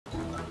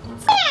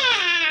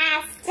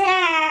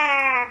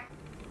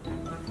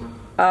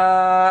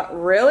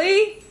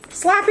Really?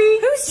 Slappy?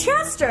 Who's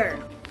Chester?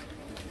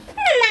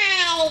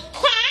 My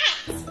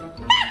cat.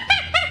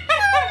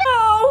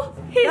 Oh,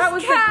 his That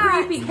was cat.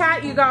 the creepy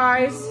cat, you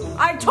guys.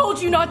 I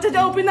told you not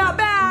to open that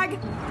bag.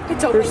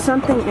 It's open. There's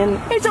something in.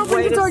 It's open.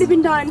 It's already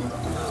been done.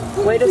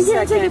 Wait a We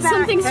can't take second. it back.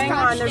 Something Hang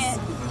on. scratched There's.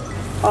 it.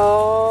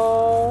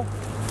 Oh.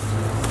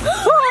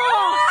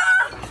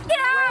 Get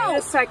out! Wait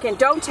a second.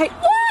 Don't take.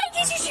 Why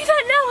did you see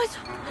that now?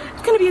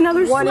 It's gonna be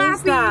another What Slappy.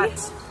 is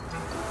that?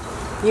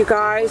 You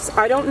guys,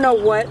 I don't know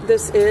what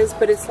this is,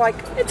 but it's like.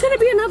 It's gonna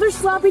be another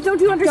Slappy.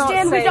 Don't you understand?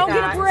 Don't say We don't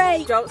that. get a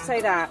break. Don't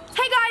say that.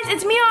 Hey guys,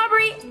 it's me,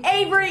 Aubrey,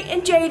 Avery,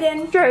 and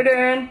Jaden.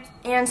 Jaden.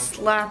 And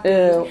Slappy.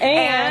 Ooh.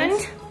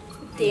 And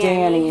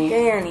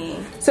Danny.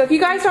 So if you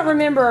guys don't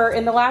remember,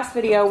 in the last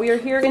video, we were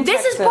here in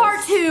This Texas. is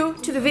part 2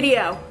 to the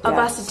video of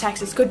Yes. us in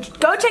Texas. Go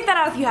check that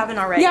out if you haven't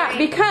already. Yeah,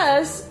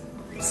 because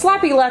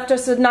Slappy left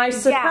us a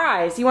nice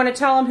surprise. You want to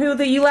tell him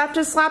who you left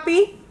us,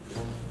 Slappy?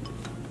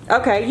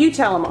 Okay, you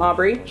tell him,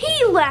 Aubrey.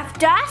 He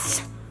left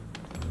us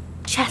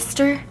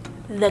Chester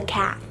the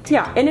cat.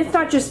 Yeah, and it's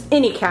not just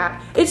any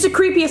cat. It's the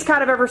creepiest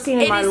cat I've ever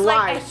seen in my It is like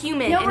a life.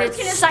 human, No and one's it's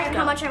gonna psycho. decide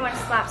how much I want to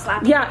slap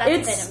Slappy. Yeah,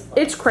 That's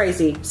it's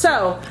crazy.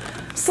 So,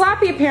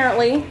 Slappy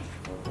apparently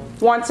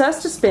wants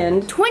us to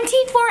spend,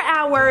 24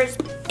 hours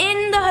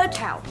in the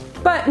hotel.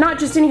 but not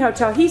just any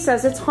hotel. He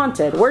says it's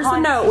haunted. Where's the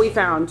note we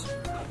found?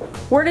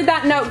 Where did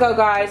that note go,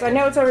 guys? I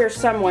know it's over here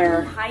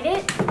somewhere. Hide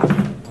it.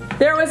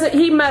 There was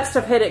he must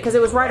have hit it because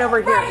it was right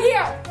over here. Right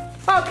here.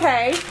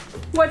 Okay.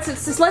 What's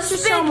it? Let's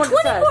just show him what it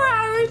says. 24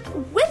 hours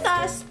with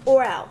us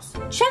or else.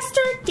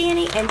 Chester,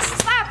 Danny, and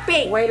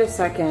Slappy. Wait a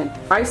second.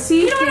 I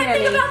see You know what I Danny.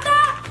 think about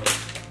that?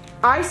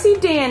 I see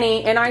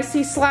Danny and I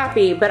see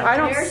Slappy, but I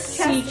don't There's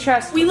see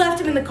Chester. We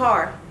left him in the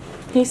car.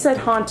 He said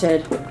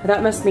haunted.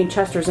 That must mean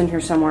Chester's in here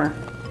somewhere.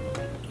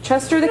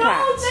 Chester the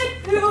cat.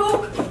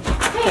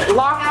 Hey,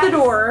 Lock the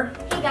door.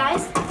 Hey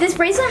guys, this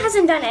bracelet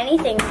hasn't done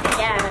anything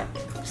yet.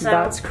 So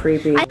That's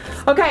creepy.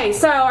 Okay,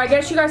 so I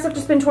guess you guys have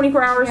to spend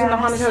 24 hours in the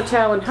haunted Yes.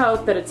 hotel and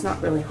hope that it's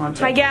not really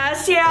haunted. I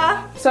guess,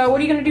 yeah. So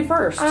what are you gonna do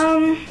first?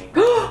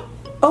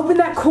 Open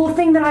that cool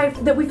thing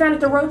that we found at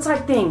the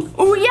roadside thing.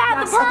 Oh yeah,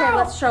 Yes, the pearl. okay,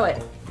 let's show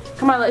it.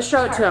 Come on, let's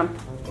show it to him.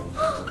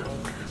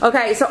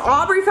 Okay, so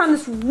Aubrey found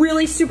this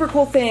really super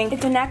cool thing,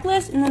 It's a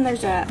necklace, and then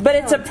there's a. but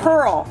it's a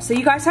pearl. So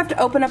you guys have to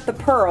open up the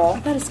pearl. I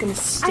bet it's gonna I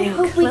stink.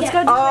 hope we Let's get.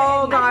 go do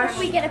Oh I gosh, hope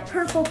we get a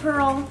purple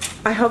pearl.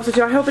 I hope so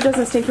too. I hope it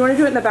doesn't stink. You want to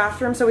do it in the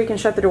bathroom so we can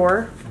shut the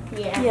door?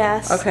 Yeah.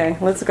 Yes. Okay,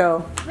 let's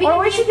go. Or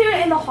we should do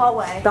it in the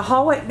hallway. The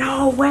hallway?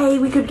 No way,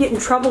 we could get in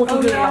trouble if we do it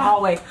in the yeah.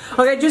 hallway.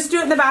 Okay, just do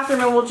it in the bathroom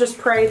and we'll just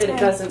pray that it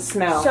doesn't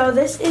smell. So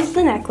this is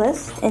the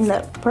necklace, and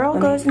the pearl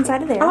goes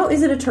inside of there. Oh,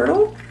 is it a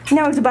turtle?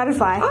 No, it's a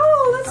butterfly.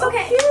 Oh, that's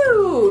Okay.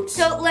 so cute.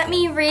 So let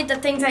me read the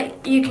things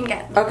that you can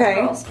get. Okay.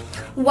 Pearls.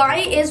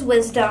 White is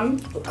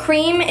wisdom.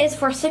 Cream is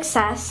for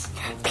success.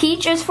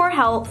 Peach is for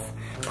health.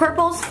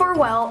 Purple's for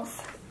wealth.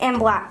 And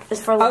black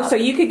is for love. Oh, so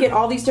you could get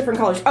all these different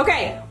colors.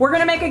 Okay, we're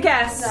gonna make a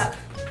guess.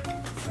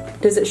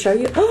 Does it show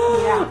you?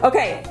 Yeah.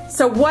 Okay,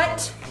 so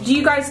what do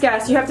you guys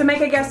guess? You have to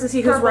make a guess to see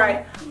who's Purple.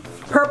 right.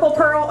 Purple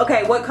pearl?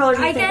 Okay, what color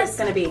do you I think guess it's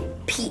gonna be?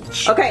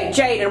 peach. Okay,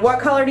 Jaden, what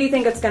color do you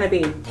think it's gonna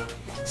be?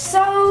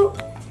 So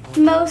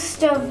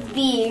most of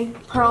the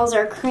pearls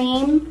are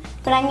cream,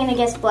 but I'm gonna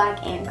guess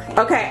black and cream.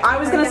 Okay, I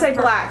was gonna say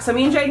black. So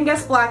me and Jaden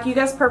guess black, you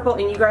guess purple,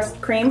 and you guess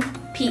cream?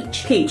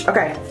 Peach. Peach,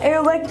 okay.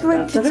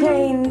 Electric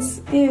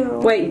contains. Ew.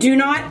 Wait, do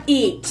not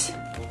eat.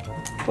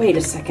 Wait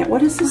a second,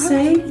 what does this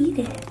say? Eat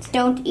it.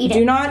 Don't eat Do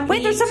it. not Wait,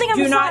 eat, there's something on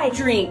do the not side.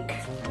 drink.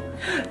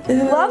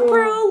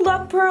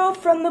 Love pearl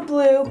from the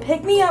blue.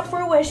 Pick me up for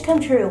a wish come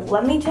true.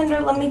 Love me tender,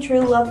 love me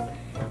true. Love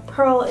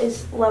pearl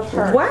is love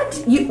her.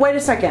 What? Wait a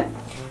second.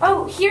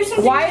 Oh, here's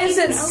something. Why that is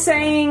you it can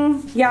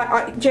open. saying,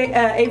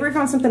 Avery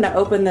found something to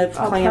open the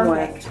clam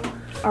with.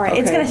 Alright,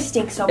 it's Okay. gonna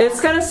stink so bad. It's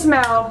gonna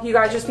smell, you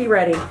guys just be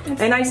ready.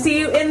 And I see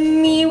you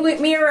in the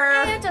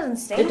mirror. It doesn't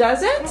stink. It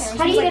doesn't?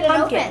 How do you get it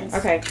pumpkin. open?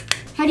 Okay.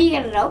 How do you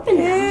get it open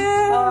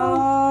now?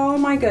 Oh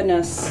my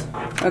goodness.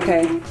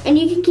 Okay. And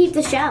you can keep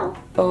the shell.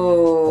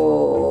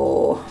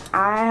 Oh.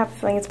 I have a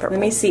feeling it's purple.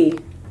 Let me see.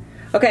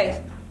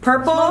 Okay.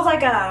 Purple, Smells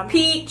like a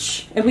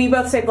peach, and we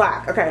both say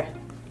black. Okay.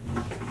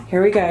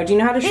 Here we go. Do you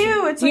know how to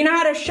Ew, it's do you like- know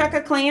how to shuck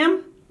a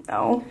clam?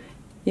 no.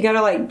 You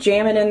gotta like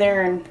jam it in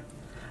there and.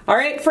 All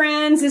right,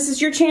 friends, this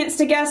is your chance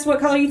to guess what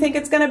color you think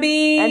it's gonna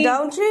be. And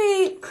don't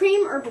cheat.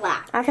 Cream or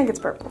black? I think it's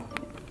purple.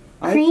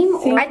 Cream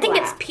or I think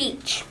black. it's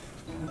peach.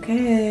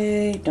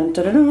 Okay. Dun,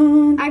 dun, dun,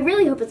 dun. I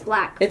really hope it's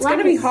black. It's Black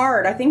gonna be is-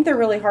 hard. I think they're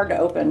really hard to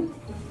open.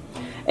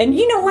 And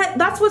you know what?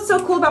 That's what's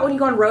so cool about when you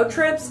go on road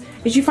trips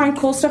is you find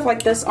cool stuff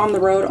like this on the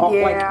road,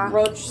 Yeah. like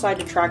roadside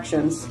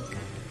attractions.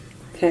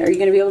 Okay, are you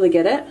gonna be able to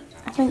get it?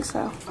 I think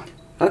so.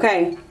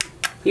 Okay.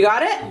 You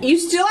got it? You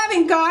still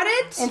haven't got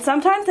it? And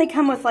sometimes they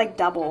come with like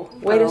double.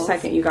 Wait a pearls.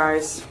 second, you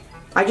guys.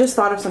 I just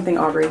thought of something,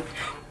 Aubrey.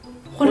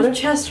 What if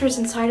Chester's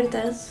inside of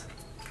this?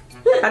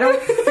 I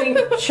don't think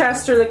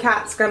Chester the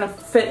cat's gonna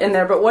fit in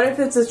there, but what if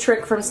it's a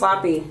trick from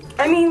Slappy?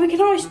 I mean, we can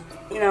always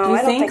No, Do you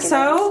I don't think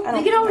so?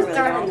 We could always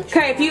start in the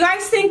Okay, if you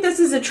guys think this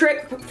is a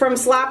trick from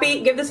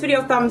Slappy, give this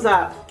video a thumbs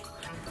up.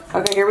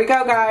 Okay, here we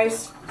go,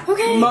 guys.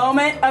 Okay.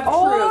 Moment of truth.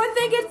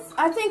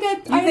 Oh,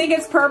 You think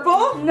it's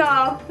purple?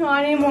 No,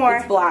 not anymore.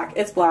 It's black.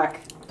 It's black.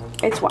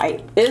 It's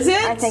white. Is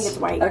it? I think it's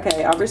white.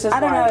 Okay, Aubrey says I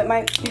don't white. know, it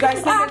might. You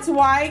guys think it's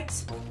white?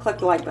 Click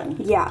the like button.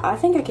 Yeah, I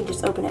think I can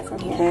just open it from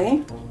here.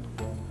 Okay.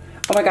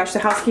 Oh my gosh, the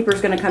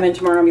housekeeper's gonna come in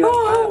tomorrow and be like,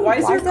 why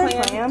is there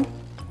clam?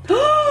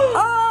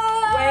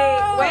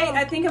 Oh! Wait,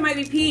 I think it might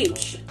be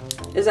peach.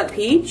 Is that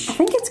peach? I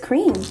think it's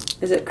cream.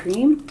 Is it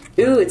cream?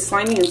 Ooh, it's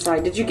slimy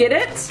inside. Did you get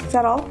it? Is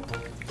that all?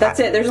 That's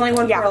it. There's only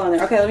one pearl in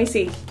there. Okay, let me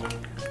see.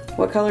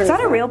 What color is that? Is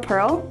that a real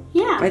pearl?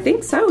 Yeah. I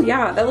think so,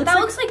 yeah. That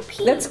looks like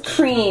peach. That's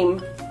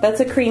cream. That's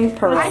a cream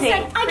pearl. I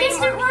guessed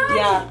it right.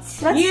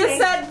 Yeah. You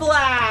said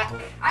black.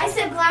 I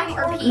said black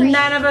or peach.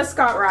 None of us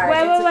got right.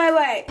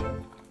 Wait.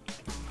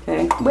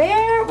 Okay.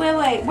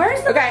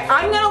 Where's the... Okay,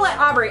 I'm gonna let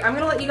Aubrey, I'm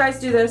gonna let you guys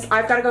do this.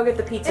 I've gotta go get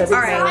the pizza. All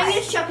right. I'm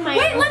gonna chuck my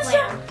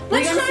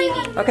Let's show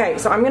me. Okay,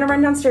 so I'm gonna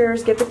run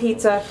downstairs, get the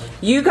pizza.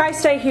 You guys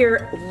stay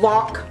here,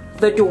 lock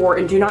the door,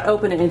 and do not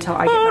open it until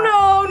I get back.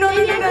 No.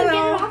 Get it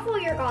off while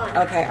you're gone.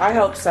 Okay, I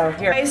hope so.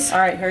 Here. Guys, all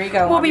right, here you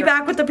go. We'll be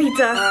back with the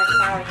pizza. All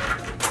right,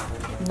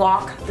 bye.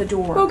 Lock the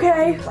door. Okay.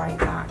 I'll be right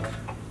back.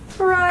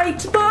 All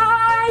right,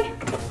 bye.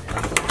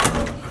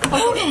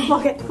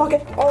 Lock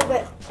it, all of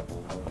it.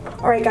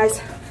 All right,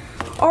 guys.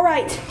 All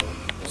right,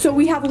 so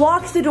we have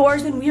locked the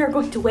doors and we are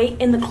going to wait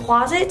in the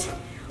closet.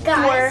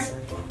 Guys,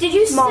 did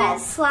you Mom.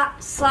 set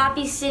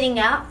Slappy sitting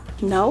up?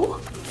 No?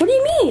 What do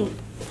you mean?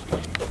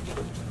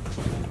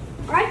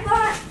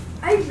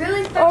 I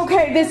really thought.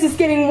 Okay, this is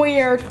getting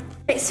weird.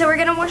 Okay, so we're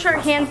gonna wash our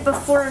hands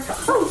before.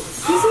 Oh,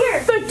 he's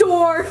here. The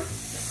door.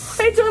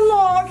 It's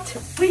unlocked.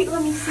 Wait,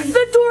 let me see.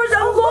 The door's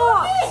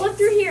unlocked. Look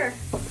through here.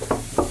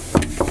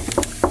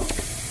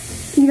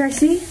 Can you guys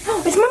see?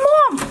 Oh, it's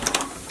my mom.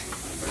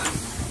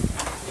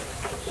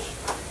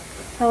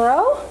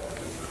 Hello?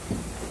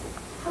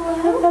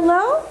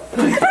 Hello?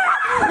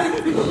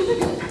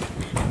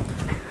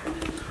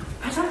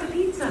 I got the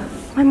pizza.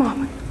 My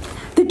mom.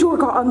 The door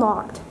got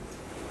unlocked.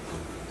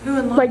 Who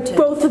unlocked Like it?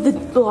 both of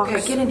the locks.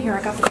 Okay, get in here.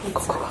 I got the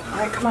pizza. All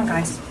right, come on,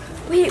 guys.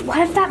 Wait, what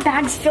if that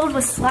bag's filled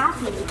with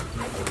Slappy?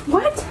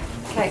 What?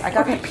 Okay, I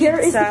got the Here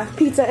is pizza. the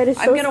pizza. It is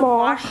so I'm gonna small.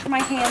 wash my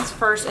hands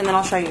first, and then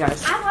I'll show you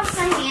guys. I washed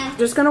my hands.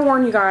 Just gonna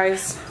warn you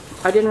guys.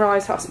 I didn't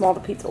realize how small the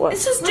pizza was.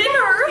 This is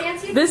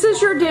dinner. This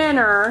is your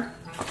dinner.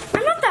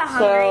 I'm not that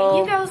hungry.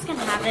 You girls can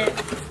have it.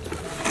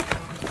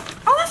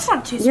 Oh, that's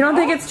not too small. You don't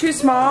think it's too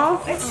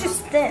small? It's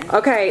just thin.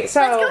 Okay,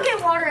 so Let's go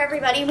get water,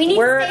 everybody. We need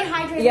to stay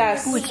hydrated.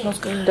 Yes. Ooh, it smells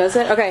good. Does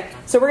it? Okay,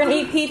 so we're gonna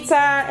eat pizza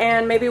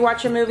and maybe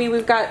watch a movie.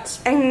 We've got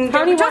And how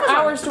many more pajamas on.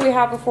 hours do we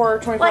have before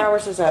 24 Like-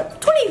 hours is up?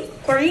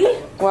 23.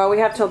 Well, we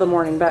have till the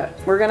morning, but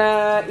we're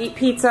gonna eat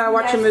pizza,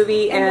 watch a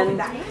movie,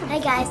 and Hey,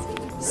 guys.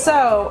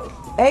 so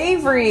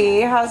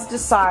Avery has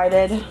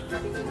decided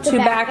to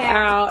back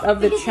out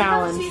of the Because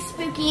challenge. It was too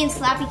spooky and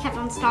Slappy kept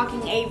on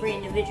stalking Avery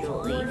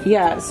individually.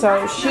 Yeah,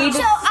 so she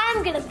So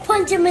I'm gonna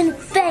punch him in the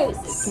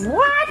face.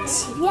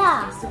 what?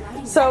 Yeah.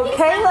 So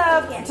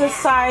Caleb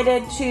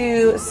decided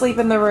to sleep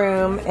in the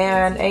room,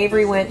 and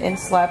Avery went and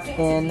slept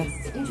in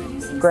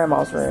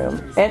Grandma's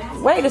room. And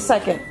wait a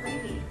second,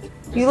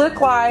 you look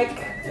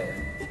like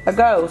a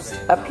ghost,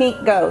 a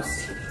pink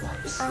ghost.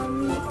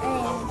 I'm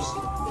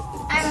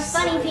a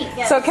funny pink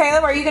ghost. So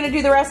Caleb, are you going to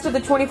do the rest of the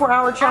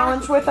 24-hour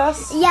challenge with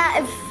us?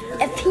 Yeah,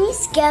 if he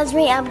scares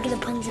me, I'm gonna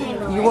punch him in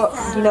the You will,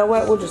 you know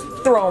what? We'll just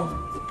throw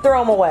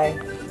him away.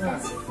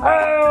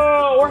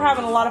 Oh, we're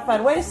having a lot of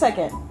fun. Wait a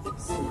second.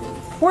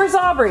 Where's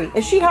Aubrey?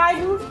 Is she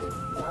hiding?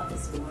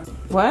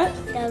 What?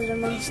 There's a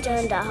monster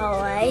in the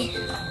hallway.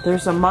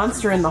 There's a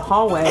monster in the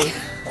hallway.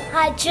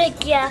 I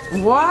trick ya.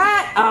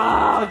 What?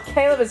 Oh,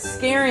 Caleb is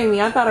scaring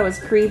me. I thought it was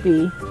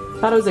creepy.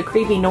 Thought it was a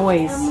creepy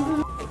noise.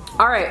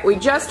 All right, we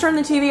just turned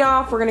the TV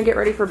off. We're gonna get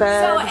ready for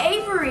bed. So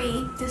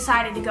Avery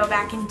decided to go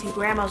back into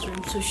Grandma's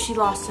room, so she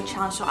lost the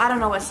challenge. So I don't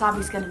know what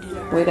Slappy's gonna do to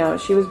her. We don't.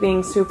 She was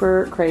being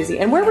super crazy.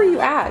 And where were you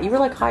at? You were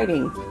like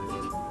hiding.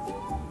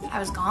 I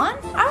was gone?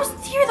 I was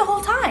here the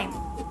whole time.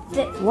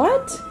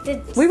 What?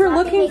 Did We were Slappy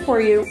looking make for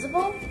you you.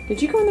 invisible?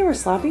 Did you go in there with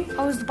Slappy?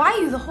 I was by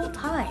you the whole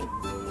time.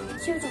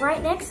 She was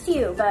right next to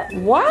you, but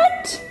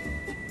What?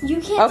 you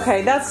can't.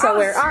 Okay, that's so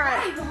weird. All right.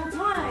 I was by you the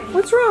whole time.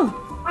 What's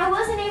wrong? I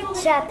wasn't able to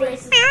Slappy.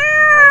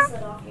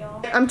 bracelet off,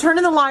 y'all. I'm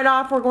turning the light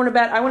off. We're going to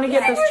bed. I want to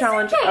get this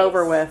challenge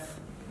over with.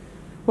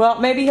 Well,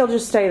 maybe he'll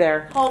just stay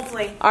there.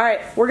 Hopefully. All right,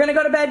 we're going to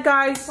go to bed,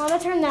 guys. I'm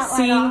gonna turn that light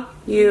See off.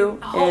 you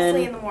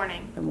Hopefully in in the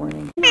morning. the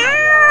morning.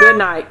 Good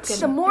night.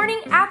 The morning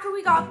after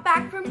we got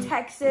back from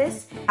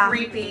Texas.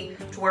 Creepy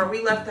to where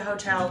we left the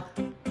hotel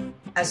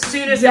as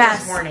soon as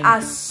Yes,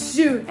 as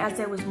soon as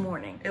it was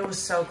morning. It was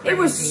so crazy. It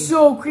was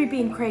so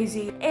creepy and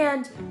crazy.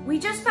 And we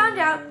just found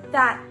out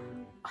that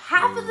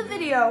half of the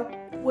video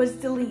was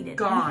deleted.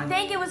 Gone. We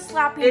think it was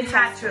Slappy. It and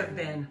had Chester. to have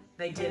been.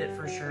 They did it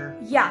for sure.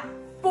 Yeah,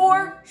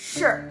 for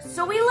sure.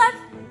 So we left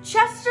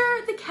Chester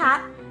the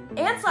cat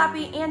and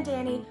Slappy and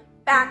Danny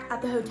back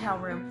at the hotel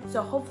room.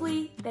 So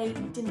hopefully they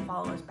didn't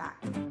follow us back.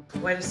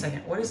 Wait a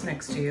second. What is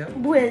next to you?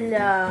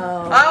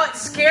 Willow. Oh, it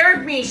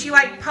scared me. She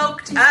like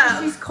poked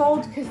up. She's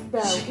cold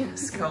because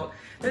She's cold.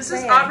 This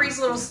is Aubrey's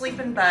little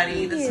sleeping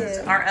buddy. This is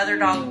our other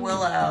dog,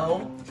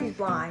 Willow. She's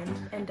blind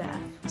and deaf.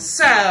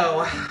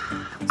 So,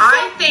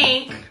 I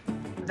think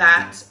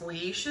that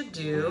we should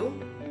do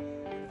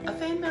a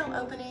fan mail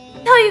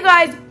opening. Tell you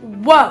guys,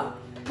 whoa,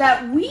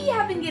 that we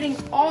have been getting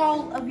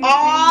all of your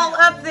All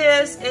of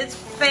this is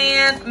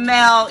fan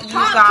mail, you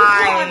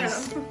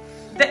guys.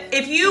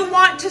 If you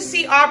want to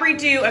see Aubrey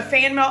do a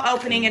fan mail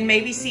opening and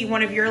maybe see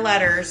one of your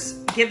letters,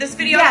 give this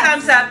video a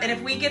thumbs up. And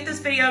if we get this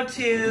video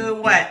to,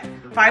 what,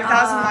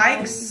 5,000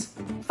 likes?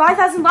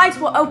 5,000 likes,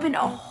 we'll open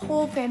a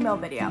whole fan mail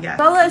video. Yes.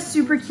 Lola is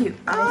super cute.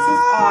 This is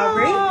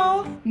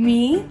Aubrey,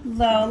 me,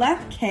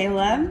 Lola,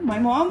 Caleb, my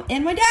mom,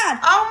 and my dad.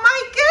 Oh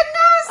my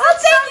goodness! Oh,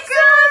 thank you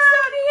so much,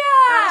 Sophia!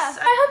 That's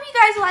so I hope you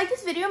guys like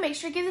this video. Make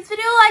sure to give this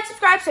video a like,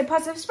 subscribe, stay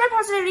positive, spread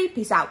positivity.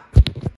 Peace out.